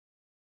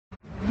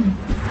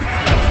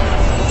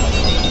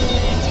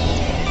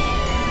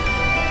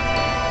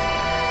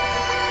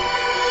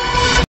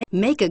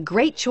Make a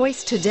great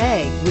choice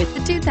today with the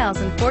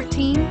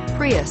 2014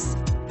 Prius.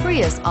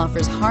 Prius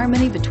offers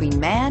harmony between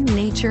man,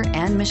 nature,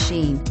 and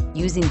machine.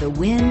 Using the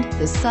wind,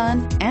 the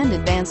sun, and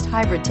advanced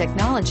hybrid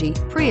technology,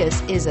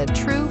 Prius is a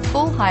true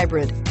full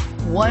hybrid.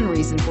 One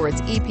reason for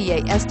its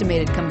EPA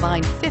estimated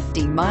combined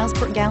 50 miles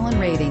per gallon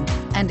rating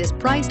and is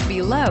priced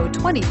below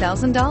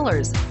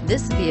 $20,000.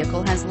 This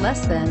vehicle has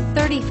less than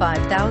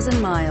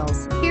 35,000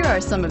 miles. Here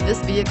are some of this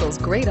vehicle's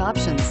great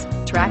options: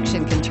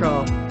 traction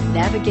control,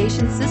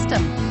 navigation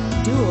system,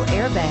 dual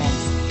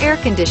airbags, air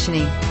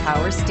conditioning,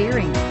 power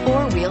steering,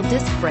 four-wheel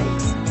disc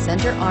brakes,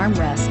 center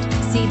armrest,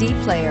 CD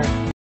player,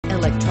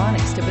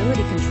 electronic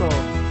stability control,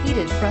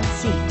 heated front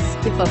seats.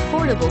 If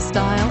affordable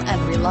style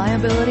and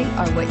reliability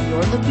are what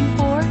you're looking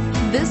for,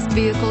 this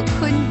vehicle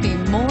couldn't be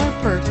more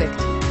perfect.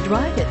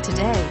 Drive it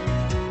today.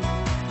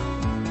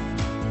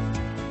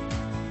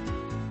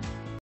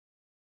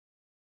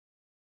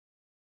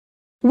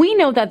 We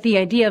know that the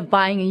idea of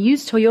buying a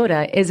used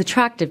Toyota is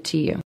attractive to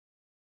you.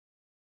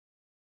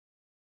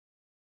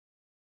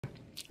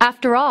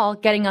 After all,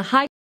 getting a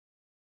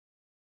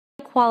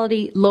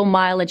high-quality,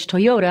 low-mileage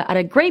Toyota at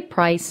a great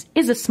price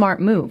is a smart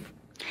move.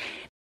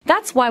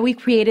 That's why we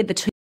created the